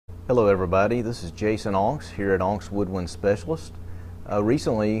Hello everybody, this is Jason Onks here at Onks Woodwind Specialist.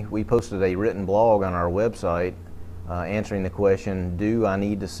 Recently we posted a written blog on our website answering the question, do I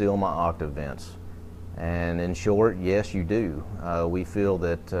need to seal my octave vents? And in short, yes you do. We feel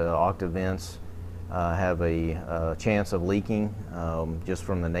that octave vents have a chance of leaking just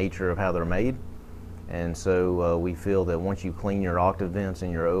from the nature of how they're made. And so we feel that once you clean your octave vents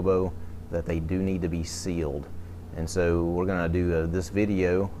in your oboe, that they do need to be sealed. And so we're going to do this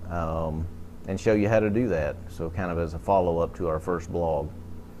video and show you how to do that, so kind of as a follow-up to our first blog.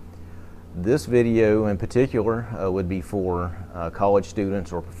 This video in particular would be for college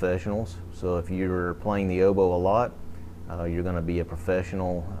students or professionals. So if you're playing the oboe a lot, you're going to be a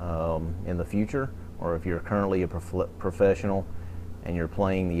professional in the future, or if you're currently a professional and you're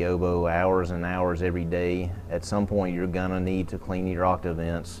playing the oboe hours and hours every day, at some point you're going to need to clean your octave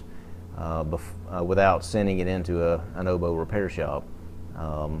vents without sending it into an oboe repair shop.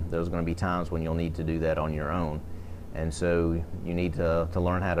 There's going to be times when you'll need to do that on your own, and so you need to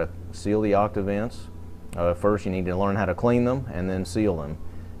learn how to seal the octave vents. First you need to learn how to clean them and then seal them,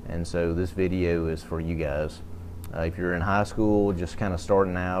 and so this video is for you guys. If you're in high school, just kind of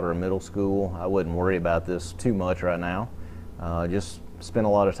starting out, or middle school, I wouldn't worry about this too much right now. Just spend a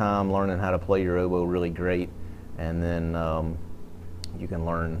lot of time learning how to play your oboe really great, and then you can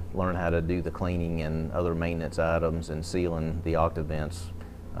learn how to do the cleaning and other maintenance items and sealing the octave vents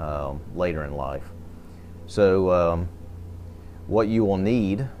later in life. So what you will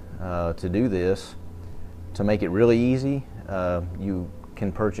need to do this, to make it really easy, you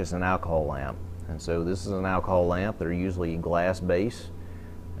can purchase an alcohol lamp. And so this is an alcohol lamp. They're usually glass base,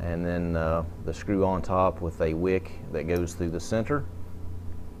 and then the screw on top with a wick that goes through the center.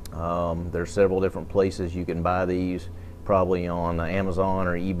 There's several different places you can buy these, probably on Amazon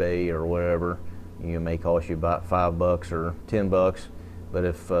or eBay or wherever. You may cost you about $5 or $10, but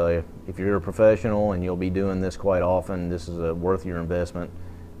if you're a professional and you'll be doing this quite often, this is worth your investment.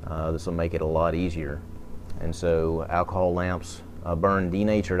 This will make it a lot easier. And so alcohol lamps burn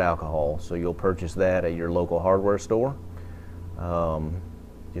denatured alcohol, so you'll purchase that at your local hardware store.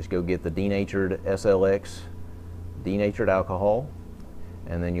 Just go get the denatured SLX denatured alcohol,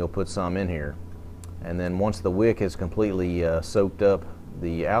 and then you'll put some in here. And then once the wick has completely soaked up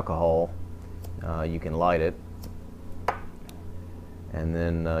the alcohol, you can light it, and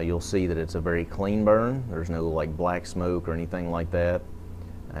then you'll see that it's a very clean burn. There's no like black smoke or anything like that,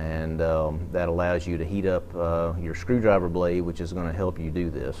 and that allows you to heat up your screwdriver blade, which is going to help you do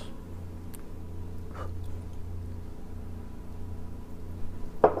this.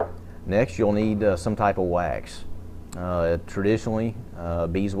 Next, you'll need some type of wax. Traditionally,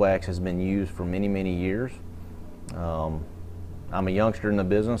 beeswax has been used for many years. I'm a youngster in the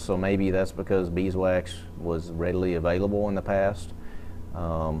business, so maybe that's because beeswax was readily available in the past.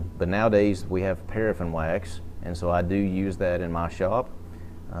 But nowadays we have paraffin wax, and so I do use that in my shop.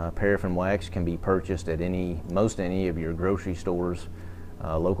 Paraffin wax can be purchased at most any of your grocery stores,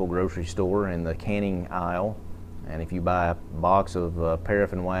 local grocery store, in the canning aisle. And if you buy a box of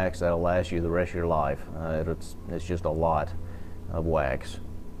paraffin wax, that'll last you the rest of your life. It's just a lot of wax.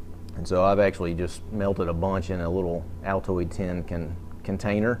 And so I've actually just melted a bunch in a little Altoid tin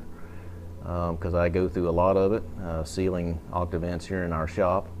container because I go through a lot of it, sealing octave vents here in our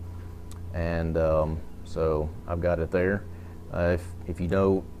shop. And so I've got it there. If you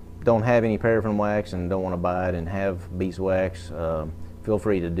don't have any paraffin wax and don't want to buy it and have beeswax, feel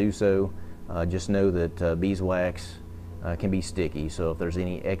free to do so. Just know that beeswax can be sticky, so if there's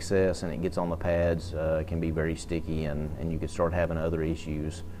any excess and it gets on the pads, it can be very sticky, and you could start having other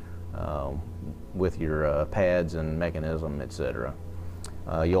issues with your pads and mechanism, etc.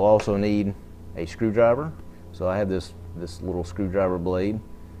 You'll also need a screwdriver. So I have this little screwdriver blade.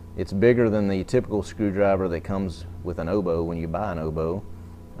 It's bigger than the typical screwdriver that comes with an oboe when you buy an oboe,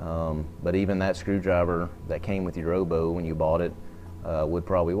 but even that screwdriver that came with your oboe when you bought it would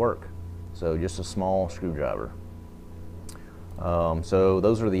probably work. So just a small screwdriver. So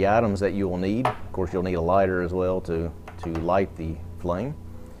those are the items that you will need. Of course, you'll need a lighter as well to light the flame.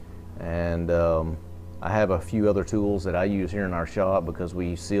 And I have a few other tools that I use here in our shop because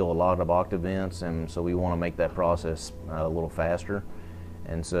we seal a lot of octave vents, and so we want to make that process a little faster.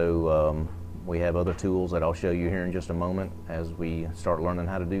 And so we have other tools that I'll show you here in just a moment as we start learning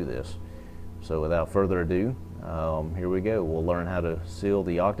how to do this. So without further ado, here we go. We'll learn how to seal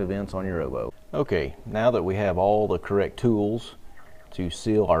the octave vents on your oboe. Okay, now that we have all the correct tools to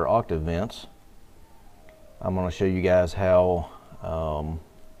seal our octave vents, I'm going to show you guys how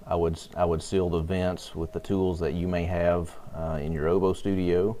I would seal the vents with the tools that you may have in your oboe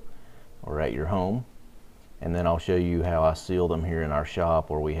studio or at your home. and then I'll show you how I seal them here in our shop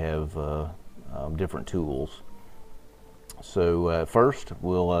where we have different tools. So first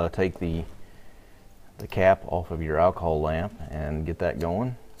we'll take the cap off of your alcohol lamp and get that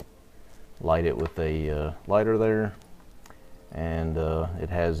going. Light it with a lighter there, and it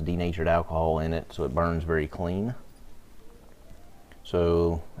has denatured alcohol in it, so it burns very clean.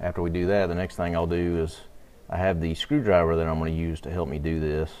 So after we do that, the next thing I'll do is I have the screwdriver that I'm going to use to help me do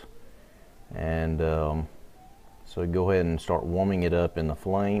this, and so go ahead and start warming it up in the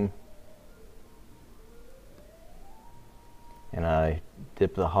flame, and I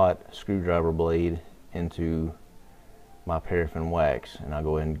dip the hot screwdriver blade into my paraffin wax, and I'll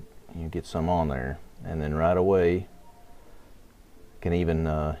go ahead and get some on there, and then right away can even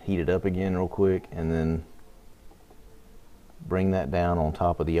heat it up again real quick, and then bring that down on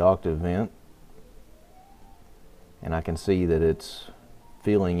top of the octave vent, and I can see that it's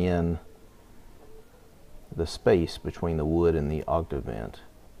filling in the space between the wood and the octave vent.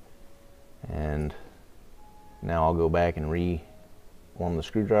 And now I'll go back and warm the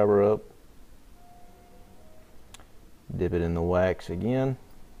screwdriver up, dip it in the wax again,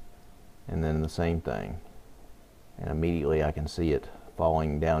 and then the same thing, and immediately I can see it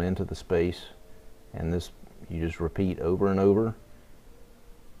falling down into the space. And this you just repeat over and over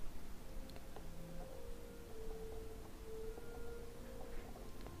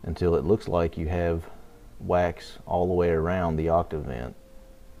until it looks like you have wax all the way around the octave vent.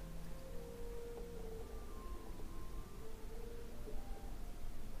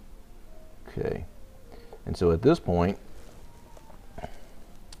 Okay, and so at this point,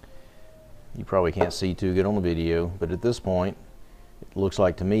 you probably can't see too good on the video, but at this point it looks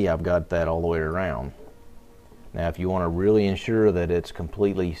like to me I've got that all the way around. Now if you want to really ensure that it's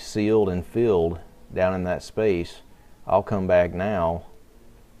completely sealed and filled down in that space, I'll come back now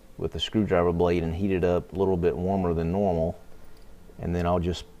with the screwdriver blade and heat it up a little bit warmer than normal, and then I'll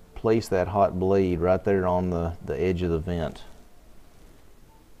just place that hot blade right there on the edge of the vent.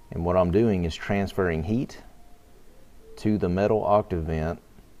 And what I'm doing is transferring heat to the metal octave vent,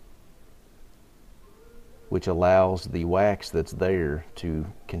 which allows the wax that's there to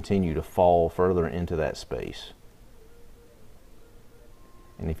continue to fall further into that space.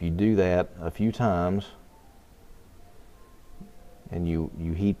 And if you do that a few times and you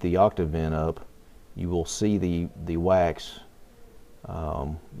heat the octave vent up, you will see the wax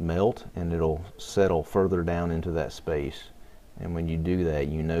melt, and it'll settle further down into that space. And when you do that,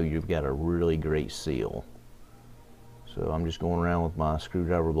 you know you've got a really great seal. So I'm just going around with my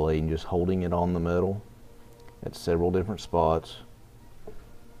screwdriver blade and just holding it on the metal at several different spots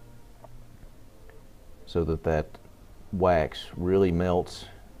so that wax really melts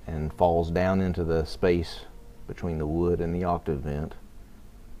and falls down into the space between the wood and the octave vent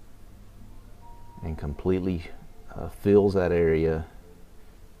and completely fills that area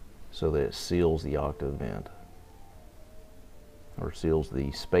so that it seals the octave vent, or seals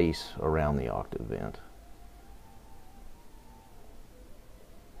the space around the octave vent.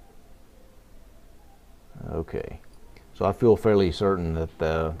 Okay, so I feel fairly certain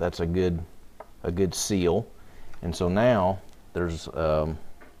that that's a good seal. And so now there's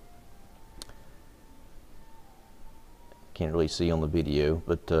can't really see on the video,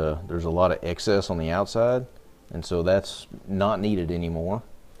 but there's a lot of excess on the outside, and so that's not needed anymore.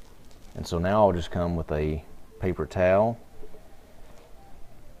 And so now I'll just come with a paper towel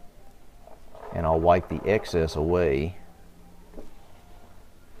and I'll wipe the excess away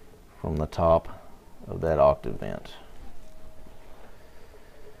from the top of that octave vent.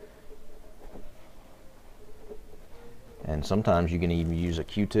 And sometimes you can even use a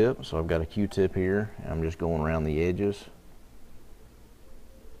Q-tip. So I've got a Q-tip here, and I'm just going around the edges.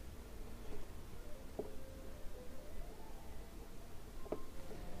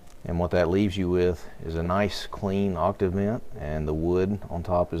 And what that leaves you with is a nice clean octave vent, and the wood on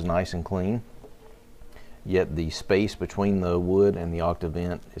top is nice and clean. Yet the space between the wood and the octave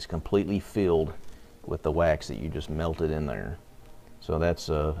vent is completely filled with the wax that you just melted in there. So that's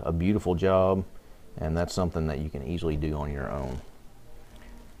a beautiful job, and that's something that you can easily do on your own.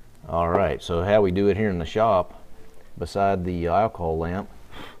 Alright, so how we do it here in the shop, beside the alcohol lamp,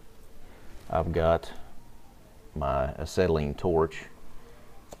 I've got my acetylene torch.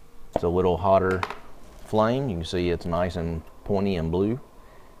 It's a little hotter flame. You can see it's nice and pointy and blue.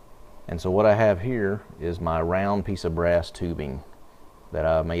 And so what I have here is my round piece of brass tubing that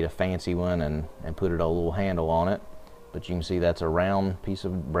I made a fancy one and put a little handle on it. But you can see that's a round piece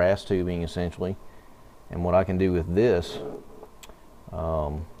of brass tubing essentially. And what I can do with this,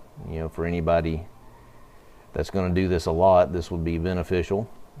 you know, for anybody that's going to do this a lot, this would be beneficial.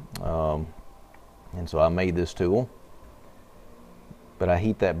 And so I made this tool, but I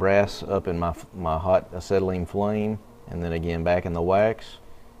heat that brass up in my hot acetylene flame, and then again back in the wax.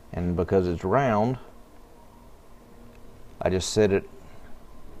 And because it's round, I just set it,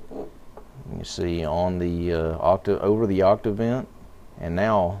 you see, on the over the octave vent, and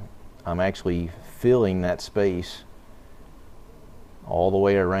now I'm actually filling that space all the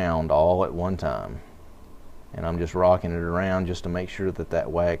way around, all at one time. And I'm just rocking it around just to make sure that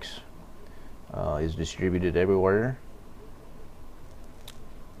that wax is distributed everywhere.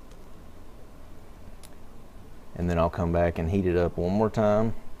 And then I'll come back and heat it up one more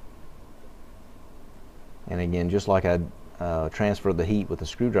time. And again, just like I transfer the heat with the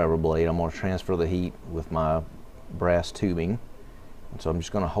screwdriver blade, I'm going to transfer the heat with my brass tubing. And so I'm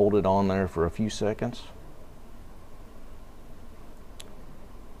just going to hold it on there for a few seconds.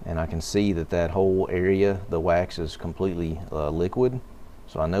 And I can see that that whole area, the wax is completely liquid.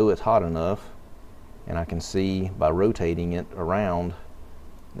 So I know it's hot enough, and I can see by rotating it around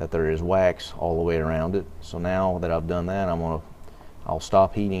that there is wax all the way around it. So now that I've done that, I'll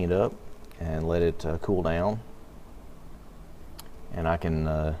stop heating it up and let it cool down. And I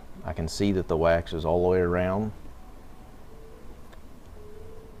can see that the wax is all the way around.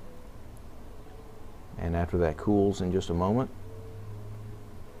 And after that cools in just a moment,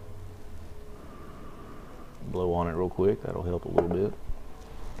 blow on it real quick, that'll help a little bit.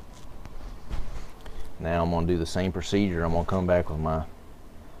 Now I'm going to do the same procedure. I'm going to come back with my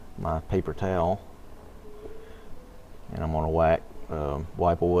paper towel, and I'm going to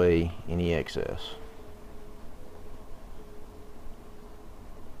wipe away any excess.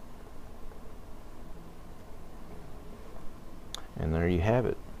 And there you have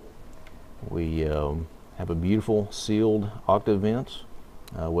it. We have a beautiful sealed octave vents,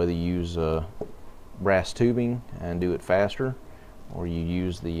 whether you use brass tubing and do it faster, or you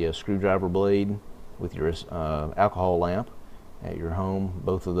use the screwdriver blade with your alcohol lamp at your home.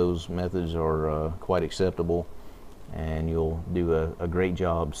 Both of those methods are quite acceptable, and you'll do a great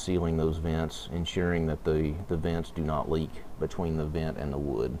job sealing those vents, ensuring that the vents do not leak between the vent and the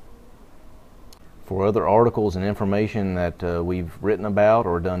wood. For other articles and information that we've written about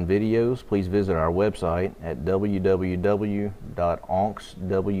or done videos, please visit our website at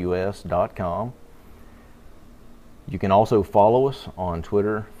www.onxws.com. You can also follow us on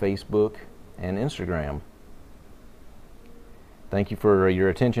Twitter, Facebook, and Instagram. Thank you for your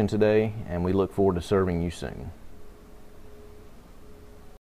attention today, and we look forward to serving you soon.